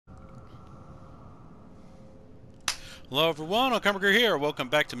Hello everyone, Alchemicgree here. Welcome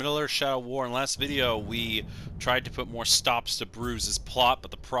back to Middle-earth Shadow War. In last video, we tried to put more stops to Bruce's plot, but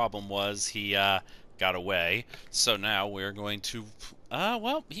the problem was he got away. So now we're going to,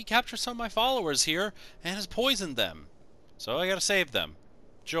 well, he captured some of my followers here and has poisoned them. So I gotta save them.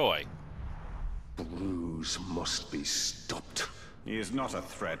 Joy. Bruce must be stopped. He is not a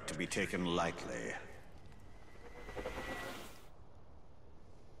threat to be taken lightly.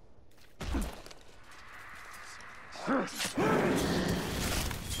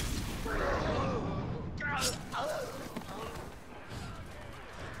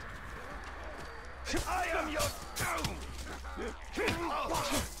 I am your doom!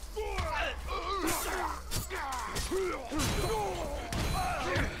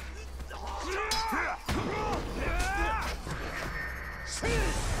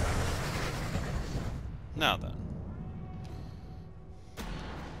 Now then.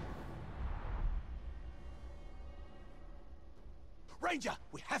 Ranger,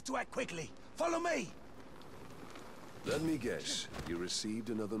 we have to act quickly. Follow me. Let me guess, you received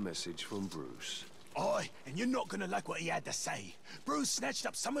another message from Bruce. Aye, and you're not gonna like what he had to say. Bruce snatched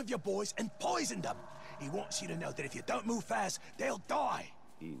up some of your boys and poisoned them. He wants you to know that if you don't move fast, they'll die.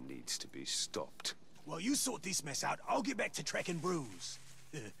 He needs to be stopped. While you sort this mess out, I'll get back to tracking Bruce.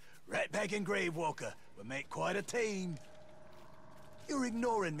 Ratbag and Gravewalker, we make quite a team. You're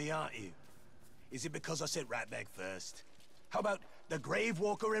ignoring me, aren't you? Is it because I said Ratbag first? How about the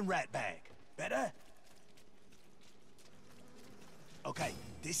Gravewalker and Ratbag? Better? Okay,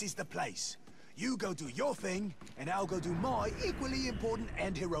 this is the place. You go do your thing, and I'll go do my equally important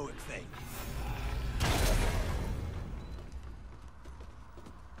and heroic thing.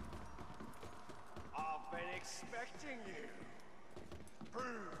 I've been expecting you.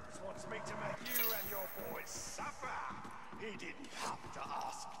 Bruce wants me to make you and your boys suffer. He didn't have to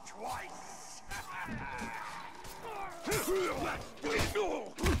ask twice.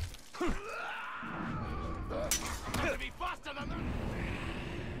 Gotta be faster than that.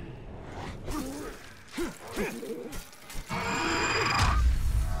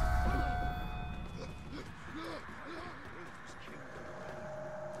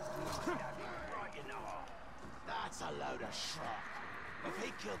 That's a load of shot. If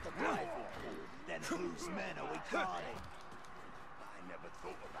he killed the Gravewalker, then whose men are we guarding? I never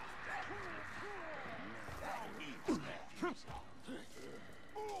thought about that.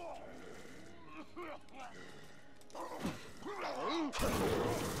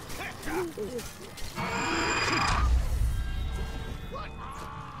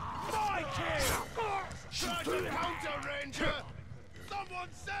 My kill! Shut the counter, Ranger!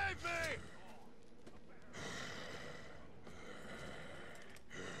 Someone save me!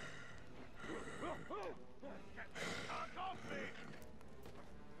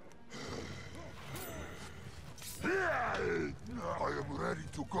 I am ready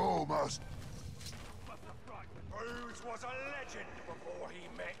to go, Master. Bruce was a legend before he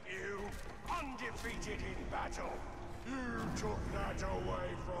met you. Undefeated in battle. You took that away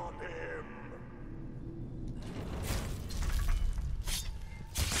from him.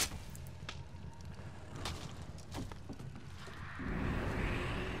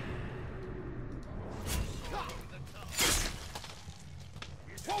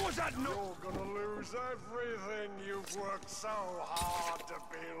 What was that? You're gonna lose everything you've worked so hard to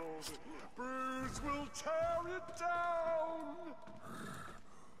build. Bruce will tear it down.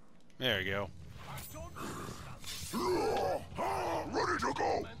 There you go. Ready to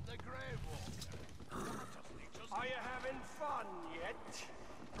go! Are you having fun yet?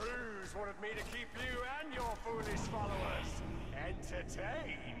 Bruce wanted me to keep you and your foolish followers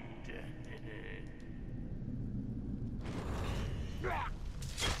entertained.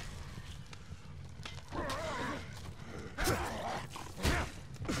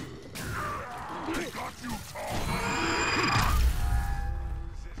 I got you, Tom!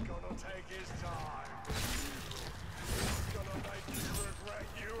 Bruce is gonna take his time. He's gonna make you regret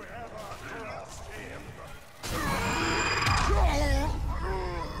you ever crossed him.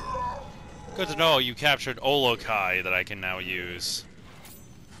 Good to know you captured Olokai that I can now use.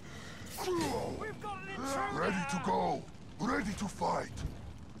 We've got an intruder! Ready to go! Ready to fight!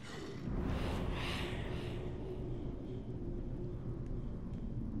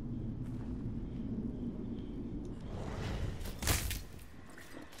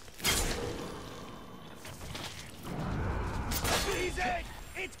 Easy!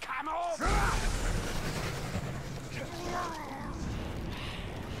 It's come off!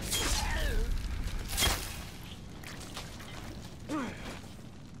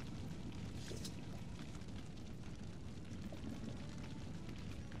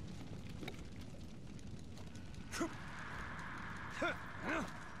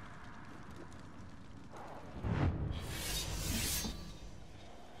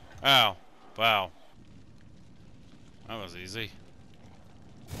 Oh, wow. That was easy.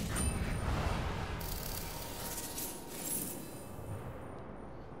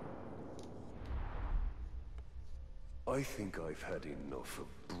 I think I've had enough of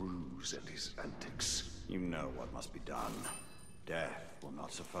Bruce and his antics. You know what must be done. Death will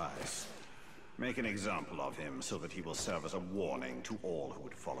not suffice. Make an example of him so that he will serve as a warning to all who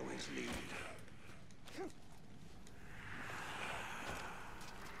would follow his lead.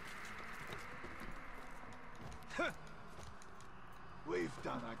 We've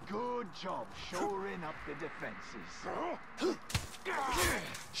done a good job shoring up the defenses.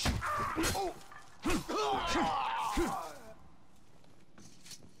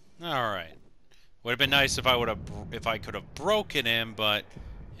 All right. Would have been nice if I could have broken him, but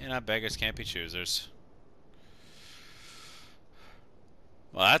you know, beggars can't be choosers.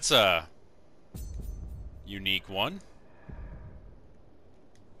 Well, that's a unique one.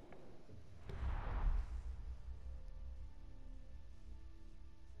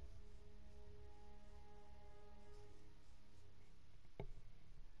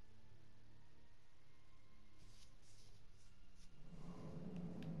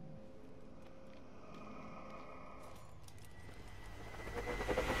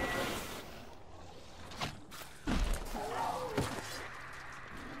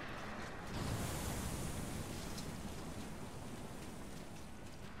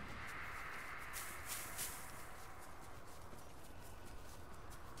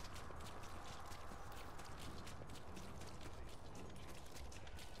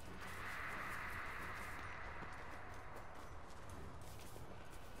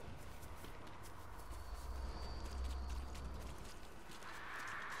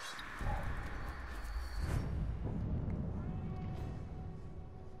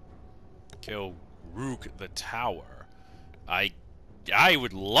 Kill Rook the Tower. I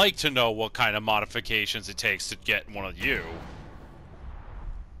would like to know what kind of modifications it takes to get one of you.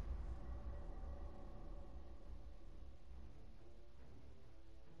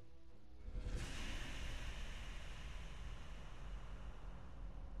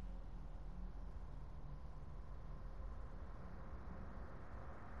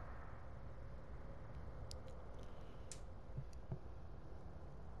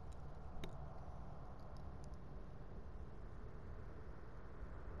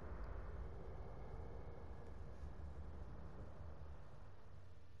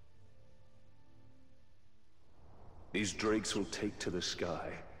 These drakes will take to the sky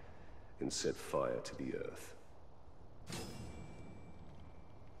and set fire to the earth.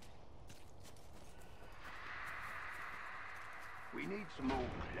 We need some more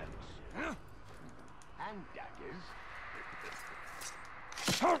cloaks. And daggers.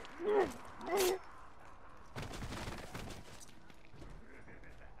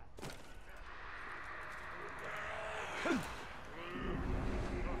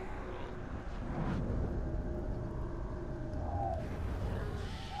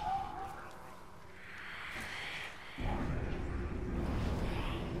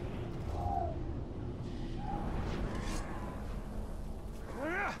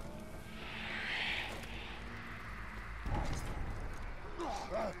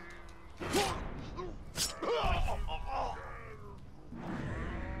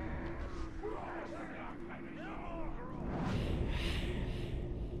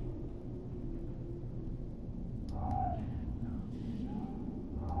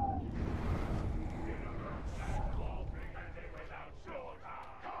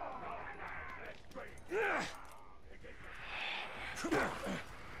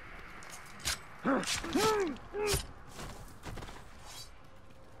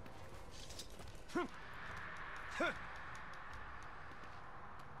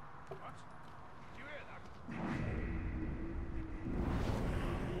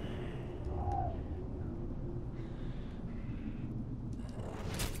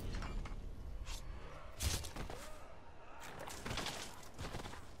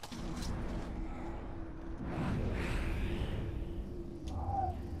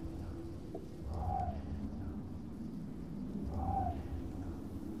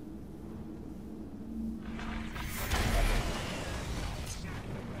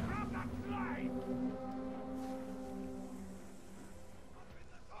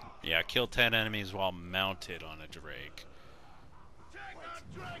 Yeah, kill 10 enemies while mounted on a drake.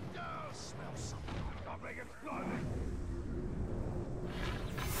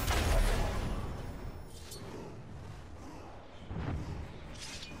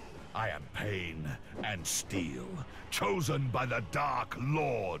 I am pain and steel, chosen by the Dark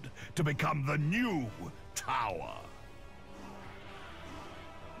Lord to become the new tower.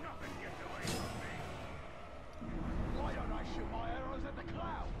 Nothing gets away from me. Why don't I shoot my arrows at the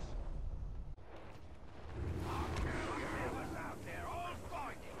clouds? I'll kill whoever's out there. I'll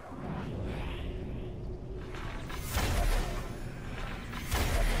find it.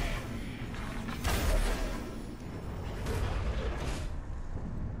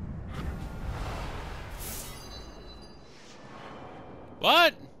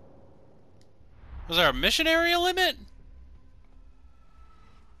 What? Was there a mission area limit?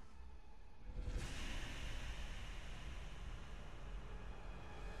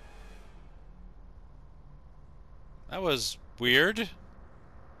 That was weird.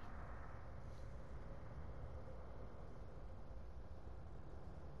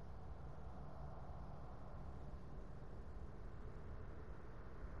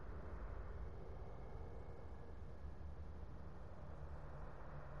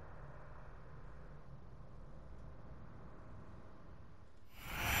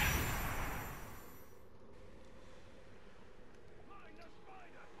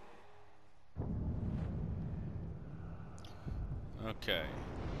 Okay.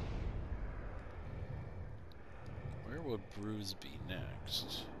 Where would Bruise be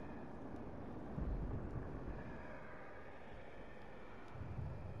next?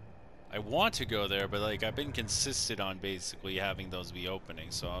 I want to go there, but like I've been consistent on basically having those be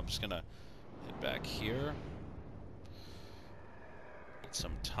opening, so I'm just gonna head back here. Get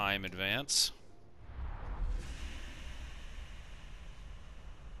some time advance.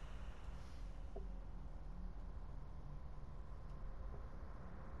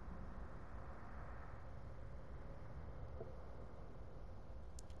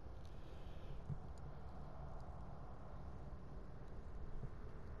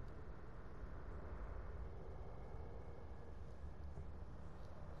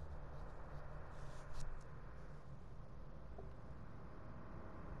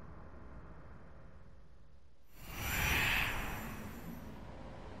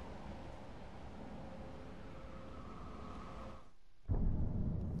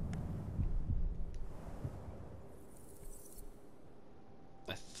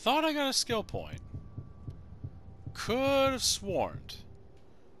 Thought I got a skill point. Could have sworn.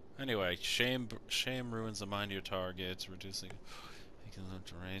 Anyway, shame ruins the mind of your targets, reducing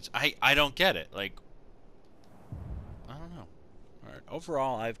range. I don't get it. Like, I don't know. All right.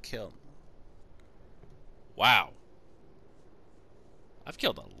 Overall, I've killed. Wow. I've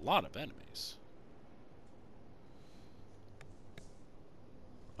killed a lot of enemies.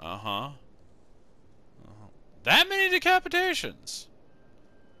 That many decapitations.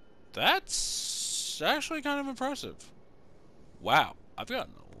 That's actually kind of impressive. Wow, I've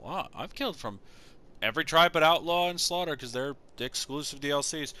gotten a lot. I've killed from every tribe but Outlaw and Slaughter because they're exclusive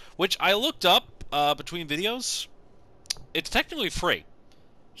DLCs, which I looked up between videos. It's technically free.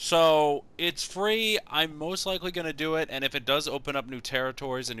 So, it's free. I'm most likely going to do it, and if it does open up new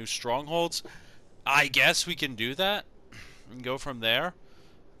territories and new strongholds, I guess we can do that and go from there.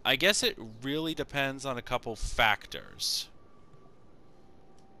 I guess it really depends on a couple factors.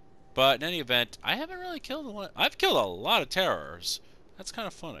 But in any event, I haven't really killed a lot. I've killed a lot of terrors. That's kind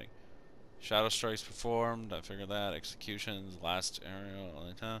of funny. Shadow strikes performed. I figured that. Executions. Last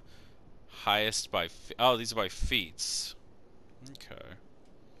area. Highest by. Oh, these are by feats. Okay.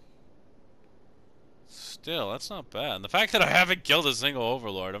 Still, that's not bad. And the fact that I haven't killed a single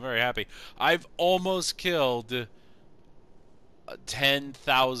overlord, I'm very happy. I've almost killed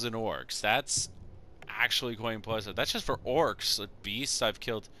 10,000 orcs. That's actually quite impressive. That's just for orcs. The beasts I've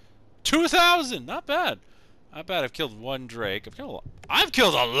killed 2,000. Not bad. Not bad. I've killed one drake. I've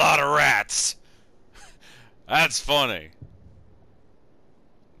killed a lot of rats. That's funny.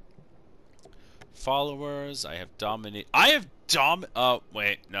 Followers. I have dominate.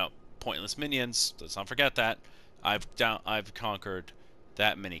 Wait, no. Pointless minions. Let's not forget that. I've conquered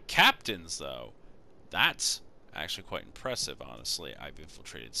that many captains though. That's actually quite impressive, honestly. I've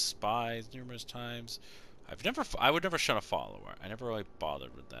infiltrated spies numerous times. I would never shun a follower. I never really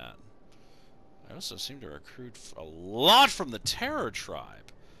bothered with that. I also seem to recruit a lot from the Terror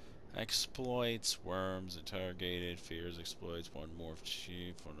tribe. Exploits, worms, interrogated, fears, exploits, one morph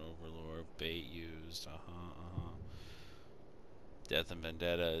chief, one overlord, bait used, Death and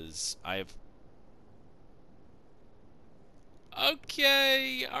vendettas.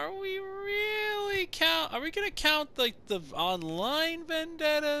 Okay, are we gonna count like the online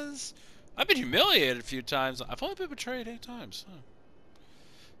vendettas? I've been humiliated a few times. I've only been betrayed 8 times. Huh.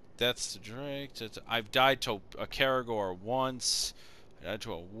 Deaths to Drake. I've died to a Karagor once. I died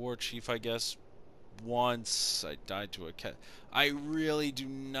to a war chief, I guess, once. I died to a cat. I really do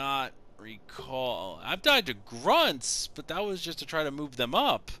not recall. I've died to grunts, but that was just to try to move them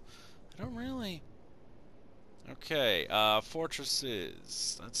up. I don't really... Okay,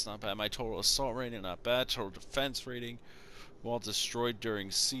 fortresses. That's not bad. My total assault rating, not bad. Total defense rating. Wall destroyed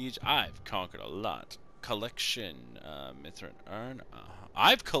during siege. I've conquered a lot. Collection. Mithrin urn.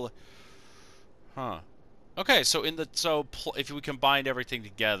 I've Huh. Okay, so if we combined everything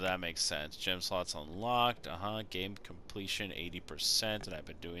together, that makes sense. Gem slots unlocked. Game completion 80%, and I've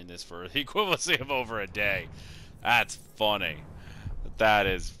been doing this for the equivalency of over a day. That's funny. That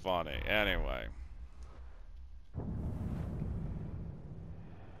is funny. Anyway.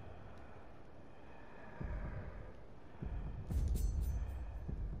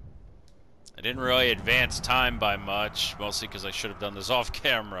 I didn't really advance time by much, mostly because I should have done this off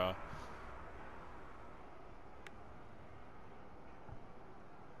camera.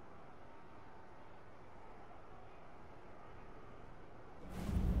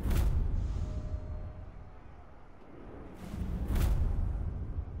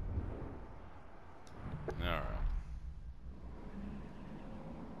 Alright.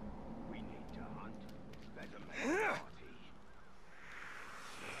 We need to hunt. Better make a party.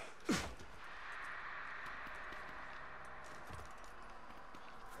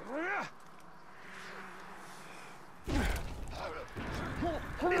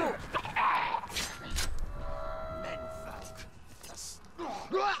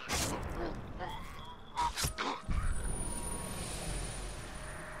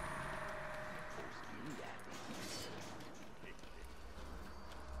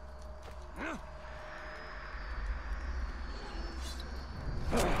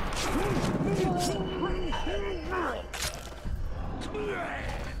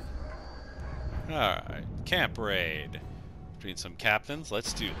 Alright, camp raid. Between some captains,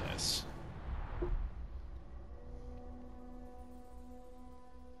 let's do this.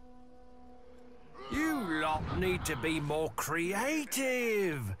 You lot need to be more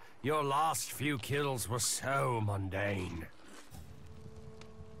creative. Your last few kills were so mundane.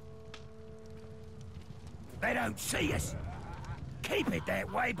 They don't see us. Keep it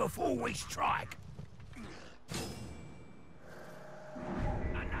that way before we strike.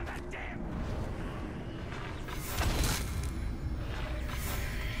 Another damn.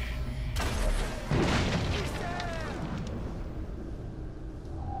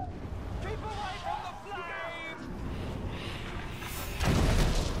 Keep away from the flame!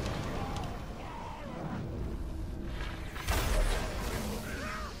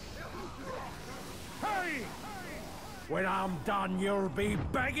 Hey! When I'm done, you'll be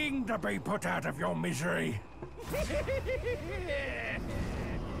begging to be put out of your misery.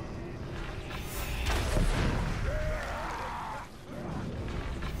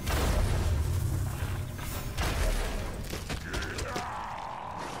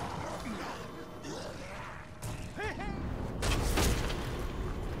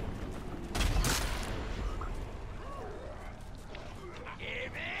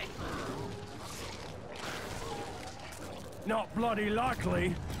 Not bloody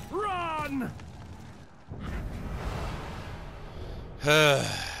likely. Run!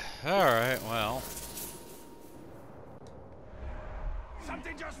 Alright, well.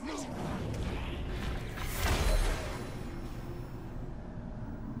 Something just moved!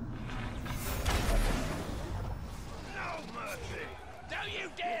 No mercy! Don't you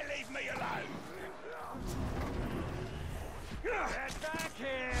dare leave me alone! Get back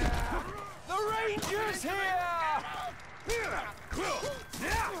here! The Ranger's here!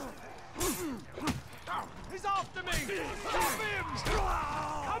 He's after me! Stop him! Come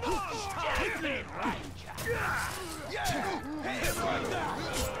on! Hit him, Ranger! Yeah! Hit him right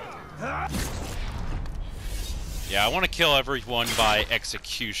now! Yeah, I want to kill everyone by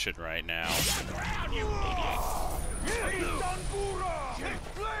execution right now. Ground, you idiot! He's done Bura!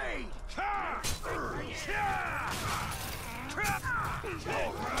 Flee!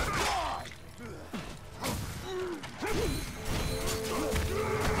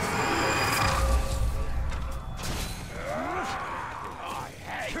 I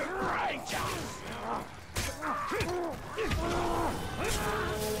hate Rangers!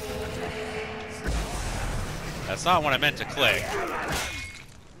 That's not what I meant to click.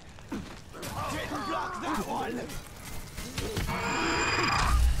 Didn't block that one!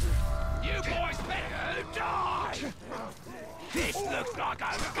 You boys better die! This looks like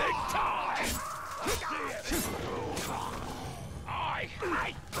a good time! I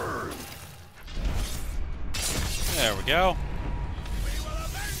hate Bruce! There we go. We will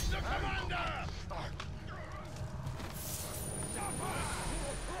avenge the commander!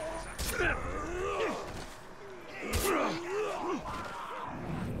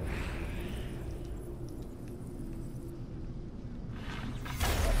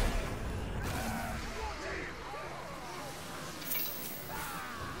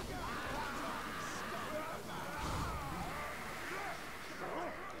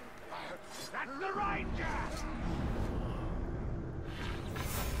 That's the ranger!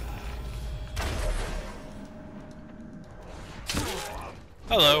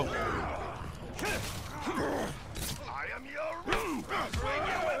 Hello. I am your room! Swing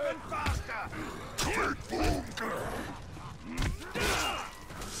your weapon faster!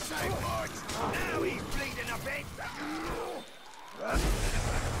 Say what? Now he's bleeding a bit!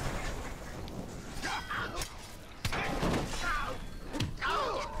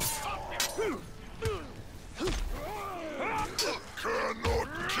 Cannot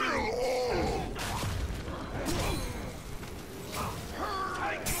kill all!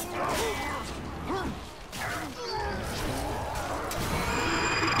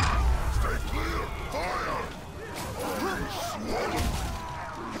 Stay clear! Fire! Swallow!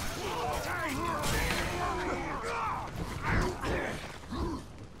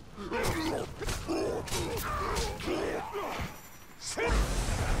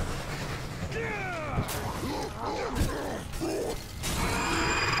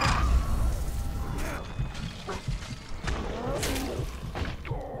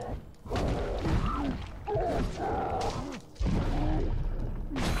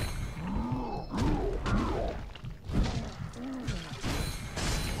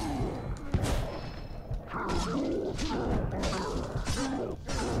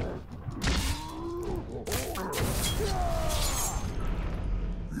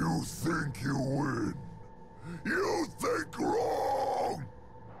 You think you win? You think wrong!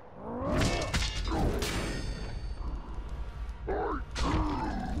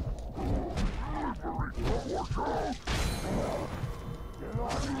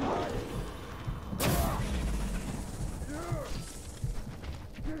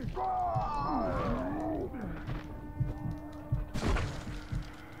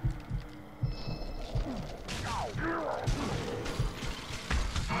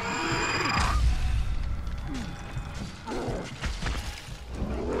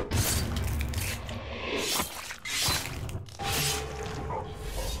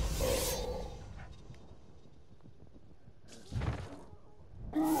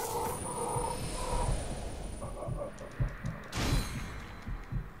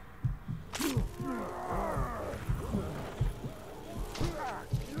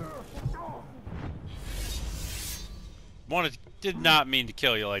 Did not mean to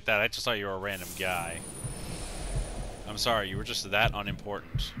kill you like that. I just thought you were a random guy. I'm sorry, you were just that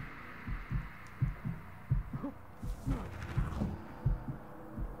unimportant.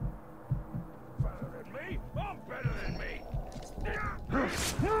 Better than me? I'm better than me!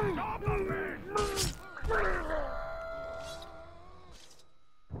 Stop me!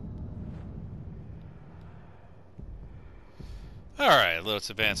 Alright,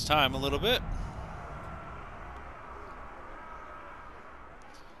 let's advance time a little bit.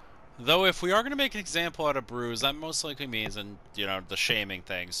 Though if we are going to make an example out of Bruise, that most likely means, you know, the shaming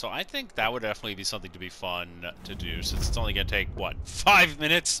thing. So I think that would definitely be something to be fun to do, since it's only going to take, what, 5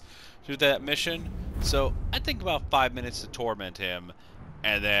 minutes to do that mission? So I think about 5 minutes to torment him,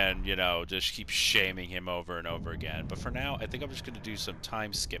 and then, you know, just keep shaming him over and over again. But for now, I think I'm just going to do some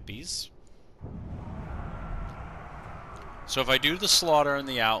time skippies. So if I do the Slaughter and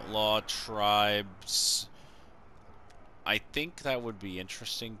the Outlaw tribes, I think that would be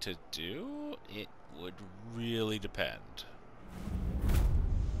interesting to do. It would really depend.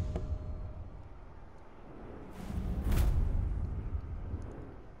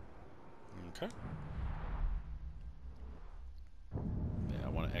 Okay. Yeah, I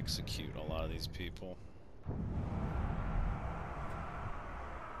want to execute a lot of these people.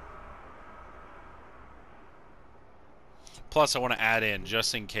 Plus, I want to add in,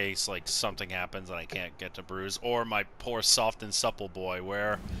 just in case, like, something happens and I can't get to Bruise, or my poor soft and supple boy,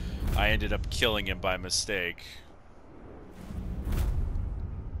 where I ended up killing him by mistake.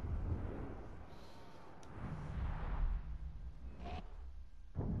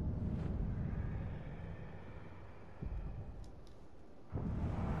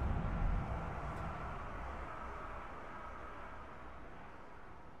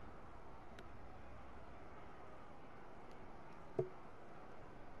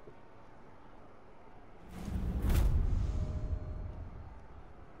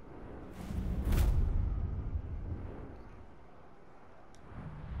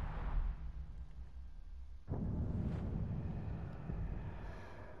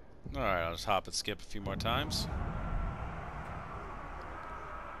 Alright, I'll just hop and skip a few more times.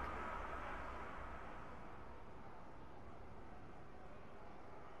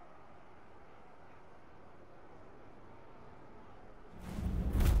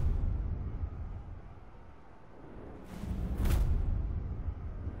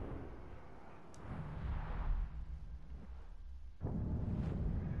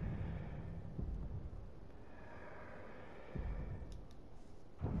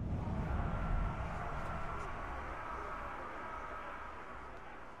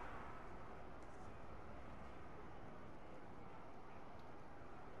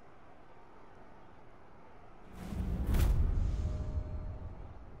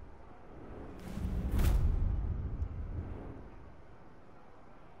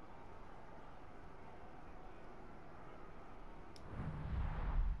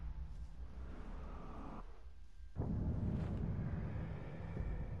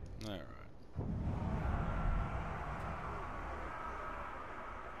 Alright.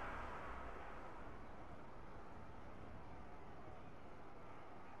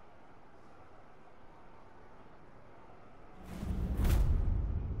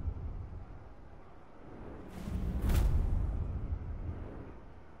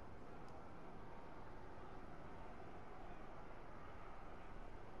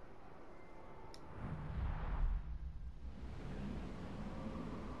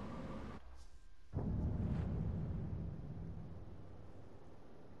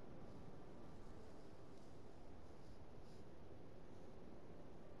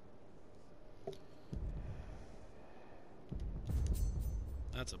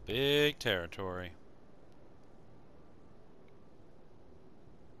 That's a big territory.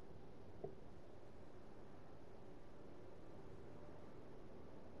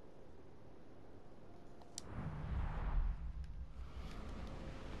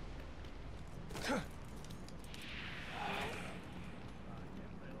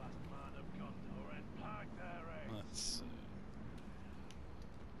 Let's see.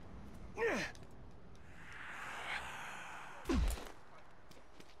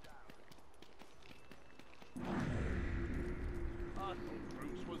 I thought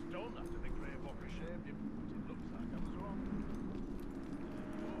Bruce was done after the Grey Walker shaved him, but it looks like I was wrong.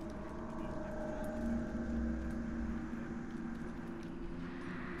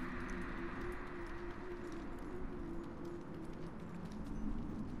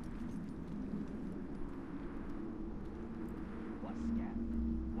 What's scat?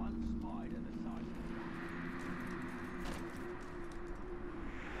 One spider the size of a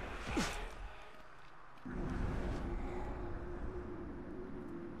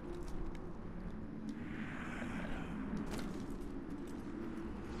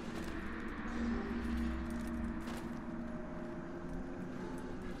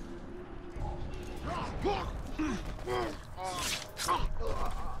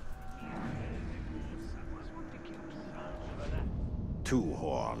Two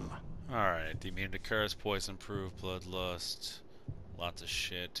horn. Alright, immune to curse, poison proof, bloodlust, lots of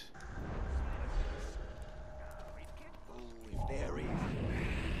shit. If there is.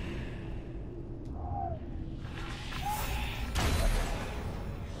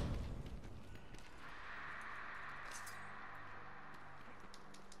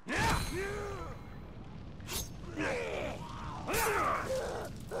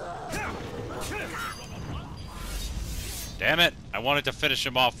 Damn it! I wanted to finish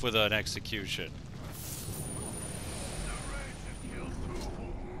him off with an execution.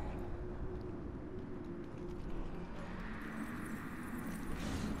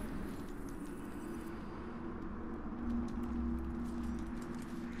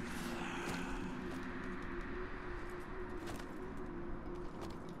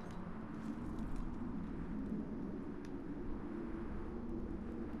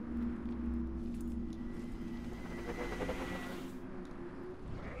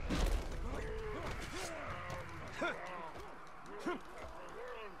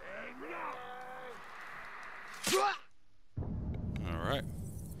 Alright.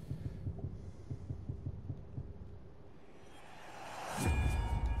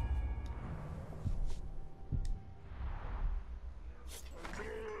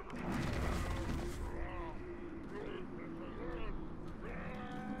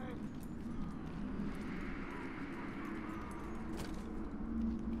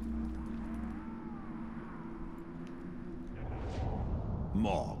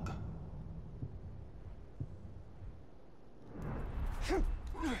 Morg.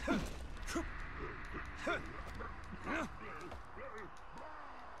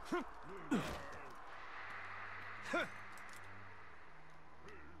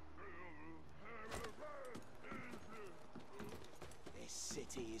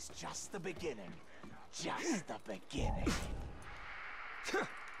 humanity is just the beginning. Just the beginning.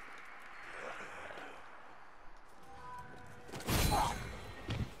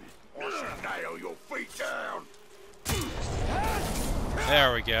 I should nail your feet down.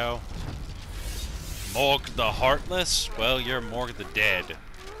 There we go. Morg the Heartless? Well, you're Morg the Dead.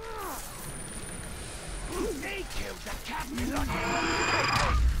 He killed the captain.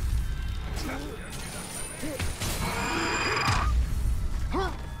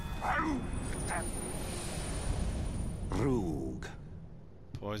 Rogue.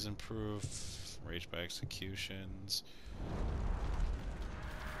 Poison proof, rage by executions.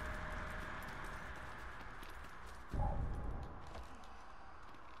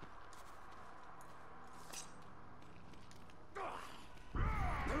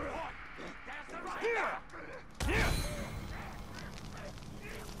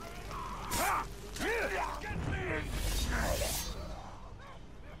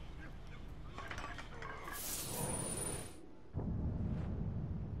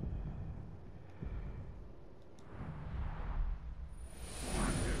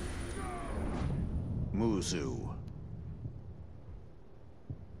 Muzu.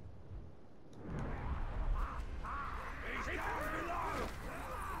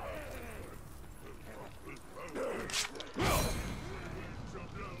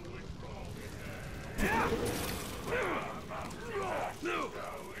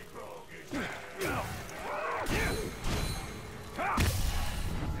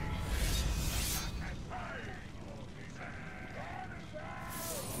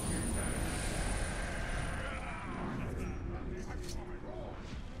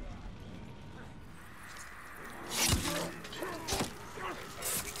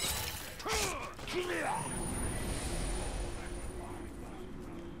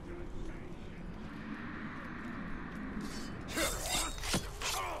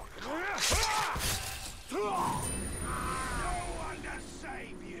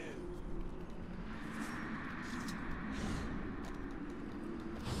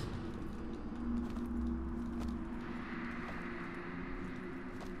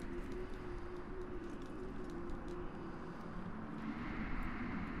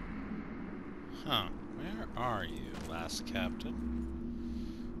 Huh. Where are you, last captain?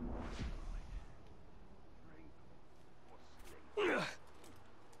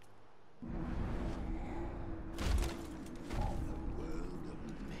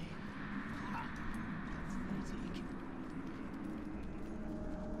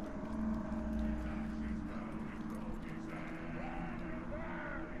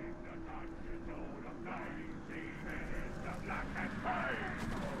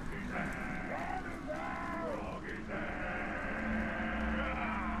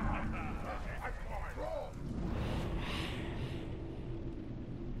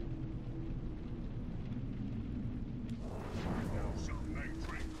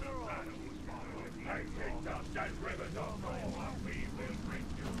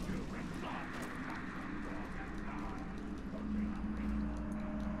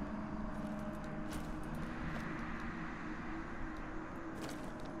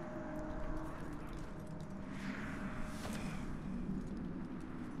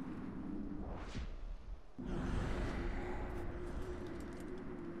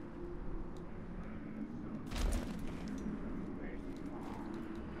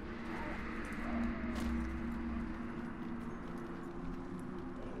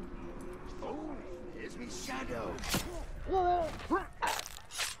 Here's me shadow.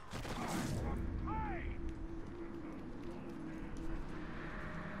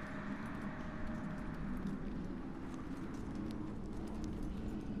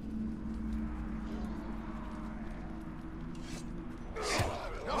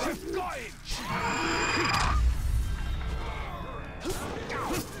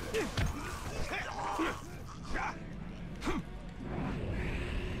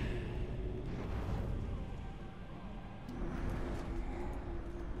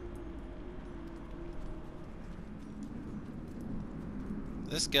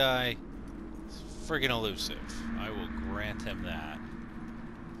 This guy is friggin' elusive. I will grant him that.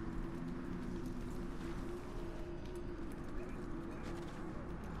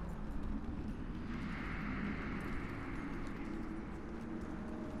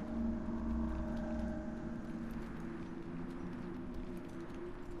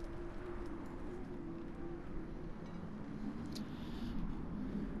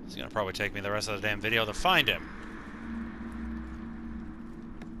 It's gonna probably take me the rest of the damn video to find him.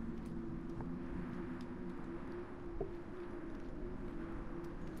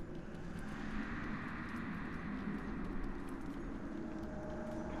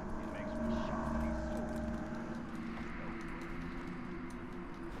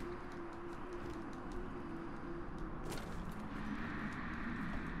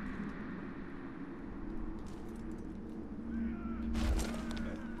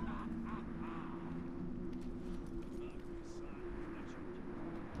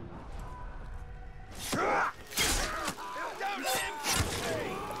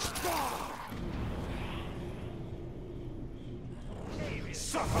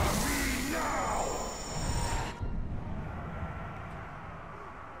 Suffer me now!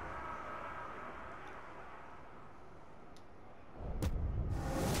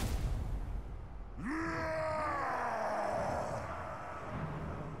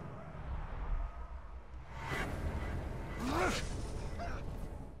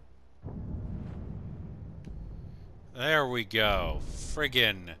 There we go.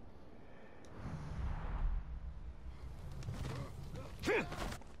 Friggin'.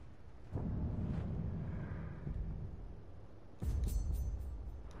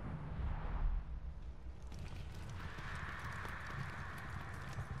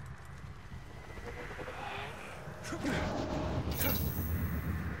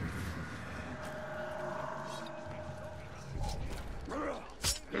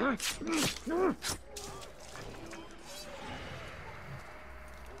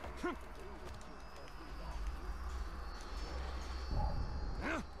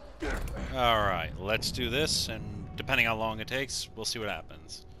 Alright, let's do this, and depending how long it takes, we'll see what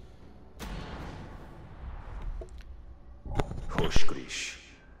happens. Hoshgrish.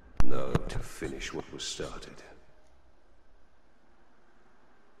 Now to finish what was started.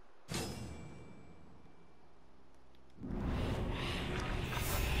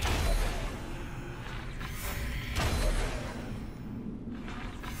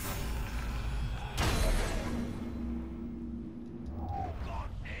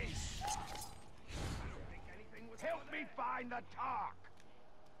 Help me find the Tark!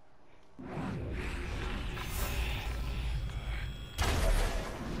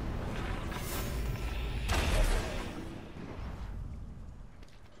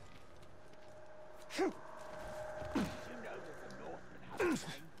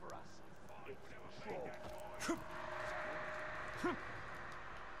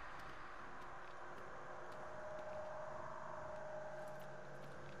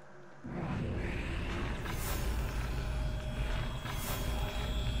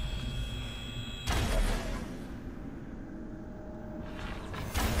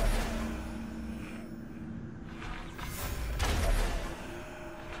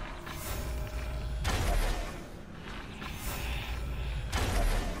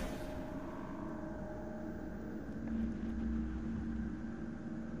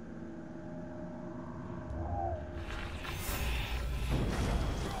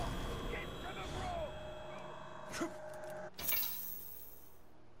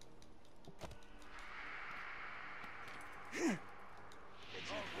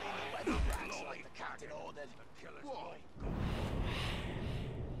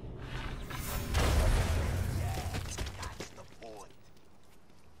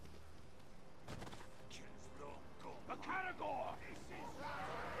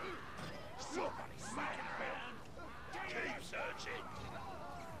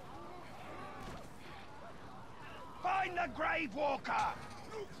 Find the Grave Walker!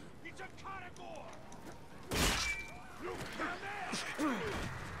 Look, it's a carnivore! Look, down there!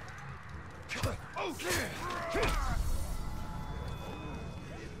 Oh!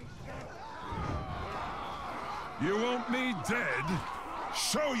 You want me dead?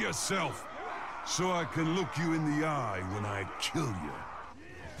 Show yourself, so I can look you in the eye when I kill you.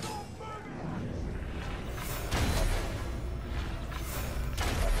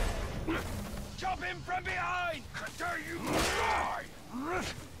 Chop him from behind! Dare you die!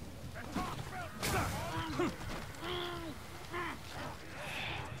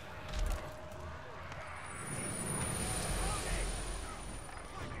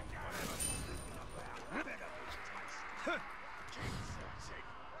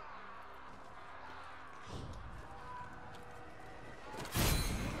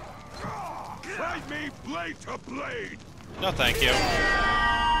 Fight me blade to blade! No, thank you.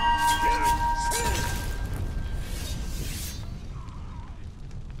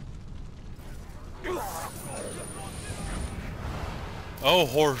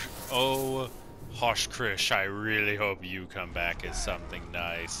 Oh, Hoshgrish, I really hope you come back as something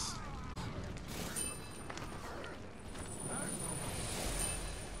nice.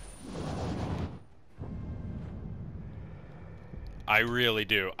 I really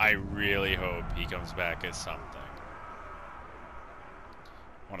do. I really hope he comes back as something.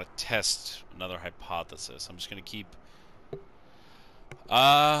 I want to test another hypothesis. I'm just going to keep...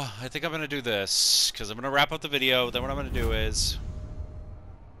 I think I'm going to do this, because I'm going to wrap up the video. Then what I'm going to do is...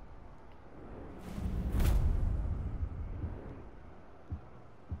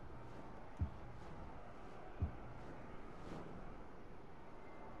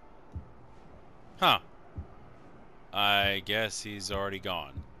 Huh. I guess he's already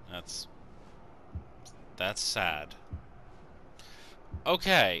gone. That's sad.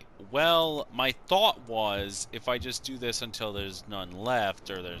 Okay, well, my thought was if I just do this until there's none left,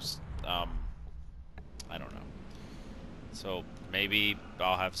 or there's, I don't know. So maybe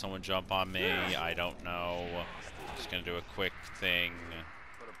I'll have someone jump on me. I don't know. Just gonna do a quick thing.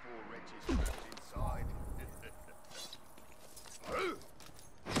 For the poor wretches trapped inside.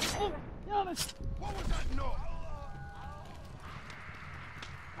 What was that noise?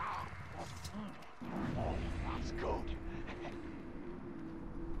 That's good.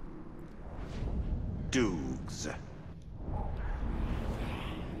 Doogs.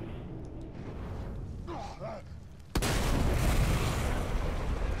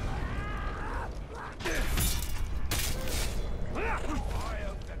 I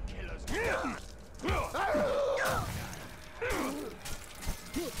hope the killers.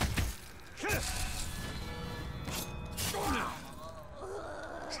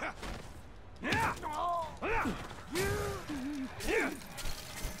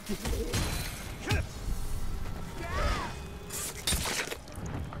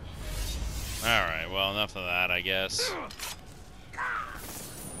 Alright, well, enough of that, I guess.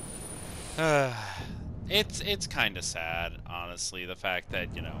 It's kind of sad, honestly, the fact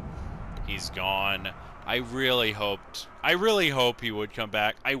that, you know, he's gone. I really hope he would come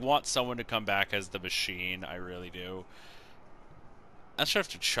back. I want someone to come back as the machine, I really do. Not sure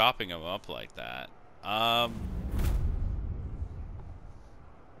after chopping him up like that.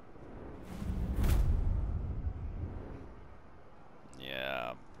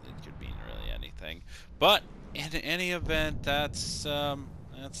 Yeah, it could mean really anything. But in any event, that's the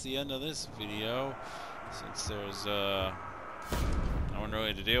end of this video, since there's no one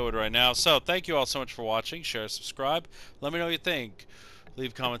really to deal with right now. So thank you all so much for watching. Share, subscribe. Let me know what you think.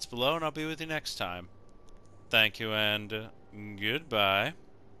 Leave comments below, and I'll be with you next time. Thank you, and goodbye.